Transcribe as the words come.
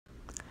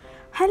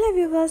Hello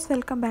viewers,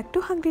 welcome back to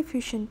Hungry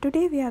Fusion.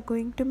 Today we are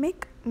going to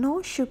make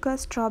no sugar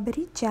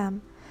strawberry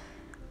jam.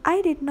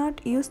 I did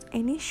not use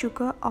any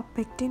sugar or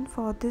pectin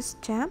for this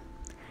jam.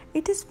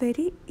 It is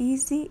very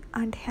easy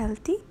and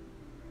healthy.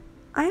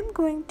 I am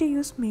going to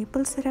use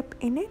maple syrup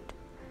in it.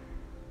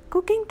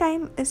 Cooking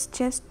time is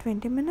just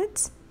 20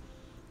 minutes.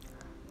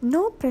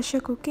 No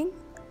pressure cooking.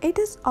 It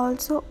is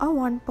also a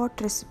one-pot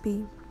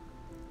recipe.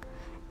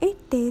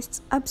 It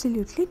tastes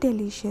absolutely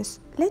delicious.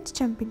 Let's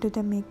jump into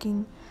the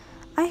making.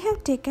 I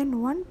have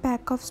taken 1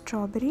 pack of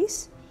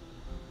strawberries.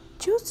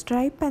 Choose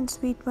ripe and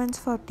sweet ones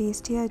for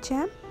tastier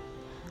jam.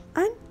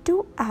 And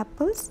 2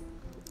 apples.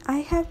 I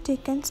have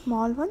taken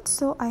small ones,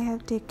 so I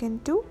have taken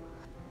 2.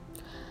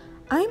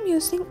 I am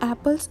using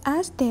apples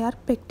as they are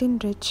pectin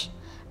rich.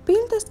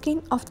 Peel the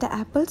skin of the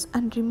apples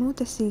and remove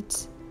the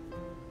seeds.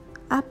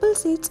 Apple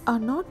seeds are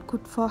not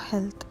good for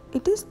health.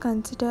 It is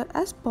considered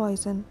as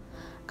poison.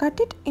 Cut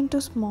it into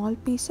small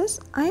pieces.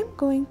 I am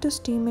going to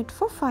steam it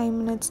for 5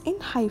 minutes in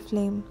high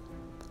flame.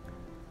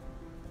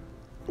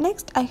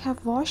 Next, I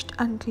have washed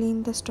and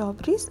cleaned the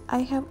strawberries. I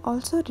have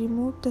also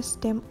removed the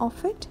stem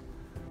of it.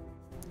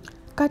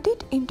 Cut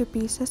it into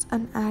pieces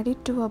and add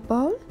it to a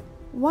bowl.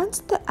 Once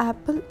the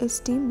apple is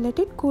steamed, let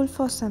it cool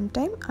for some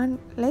time and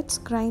let's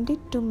grind it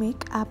to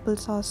make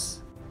applesauce.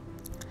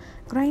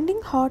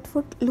 Grinding hot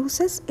food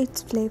loses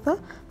its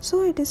flavor,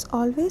 so it is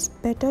always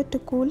better to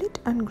cool it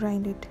and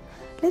grind it.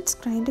 Let's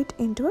grind it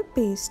into a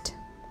paste.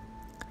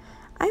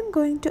 I am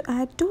going to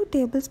add 2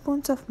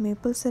 tablespoons of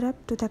maple syrup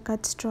to the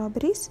cut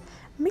strawberries.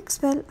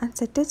 Mix well and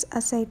set it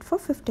aside for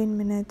 15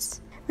 minutes.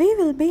 We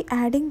will be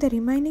adding the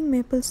remaining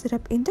maple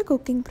syrup in the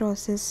cooking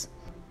process.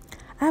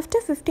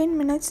 After 15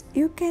 minutes,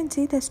 you can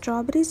see the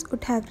strawberries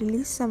would have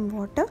released some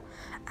water.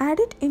 Add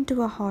it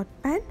into a hot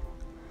pan.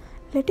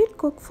 Let it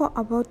cook for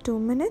about 2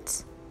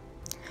 minutes.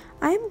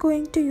 I am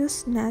going to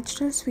use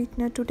natural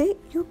sweetener today.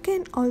 You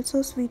can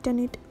also sweeten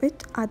it with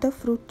other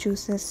fruit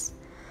juices.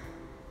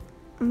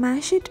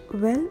 Mash it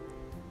well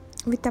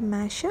with a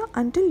masher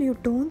until you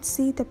don't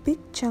see the big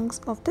chunks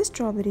of the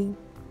strawberry.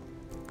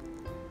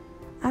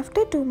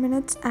 After 2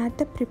 minutes, add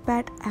the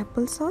prepared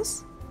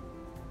applesauce.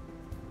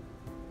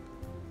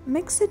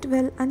 Mix it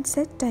well and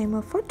set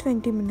timer for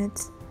 20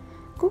 minutes.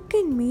 Cook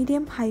in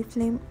medium-high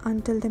flame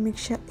until the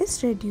mixture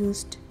is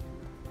reduced.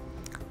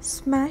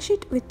 Smash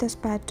it with a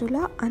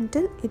spatula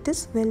until it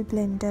is well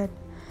blended.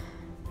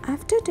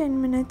 After 10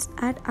 minutes,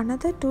 add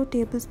another 2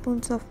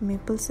 tablespoons of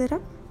maple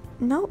syrup.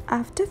 Now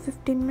after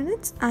 15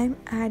 minutes, I am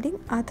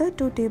adding other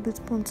 2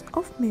 tablespoons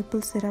of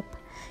maple syrup.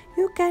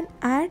 You can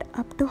add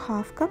up to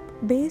half cup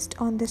based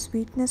on the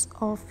sweetness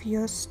of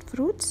your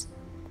fruits.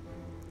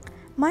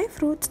 My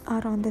fruits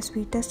are on the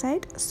sweeter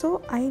side,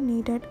 so I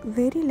needed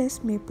very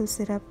less maple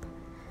syrup.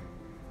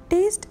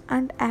 Taste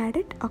and add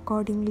it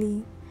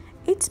accordingly.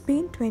 It's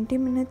been 20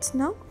 minutes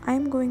now. I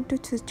am going to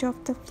switch off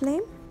the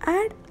flame.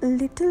 Add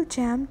little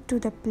jam to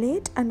the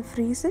plate and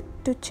freeze it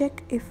to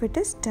check if it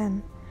is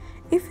done.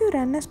 If you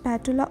run a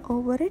spatula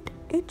over it,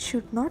 it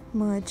should not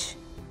merge.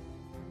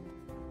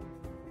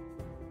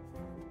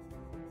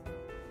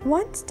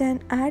 Once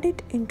done, add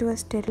it into a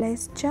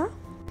sterilized jar.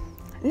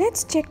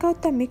 Let's check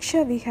out the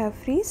mixture we have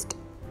freezed.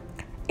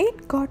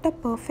 It got a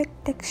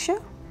perfect texture.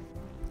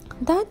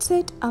 That's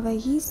it, our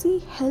easy,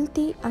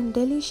 healthy and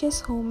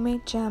delicious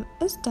homemade jam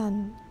is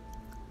done.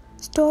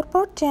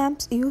 Store-bought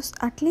jams use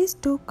at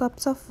least 2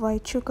 cups of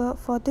white sugar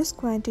for this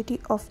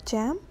quantity of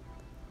jam.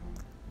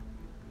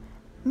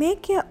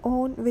 Make your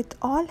own with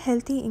all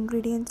healthy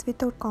ingredients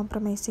without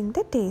compromising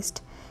the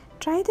taste.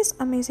 Try this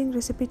amazing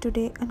recipe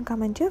today and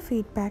comment your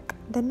feedback.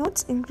 The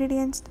notes,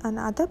 ingredients and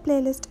other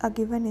playlists are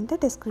given in the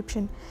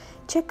description.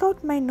 Check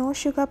out my no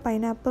sugar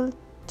pineapple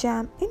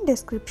jam in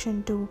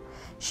description too.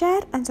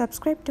 Share and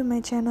subscribe to my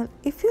channel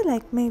if you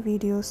like my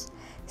videos.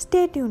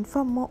 Stay tuned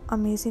for more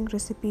amazing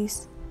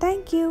recipes.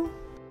 Thank you.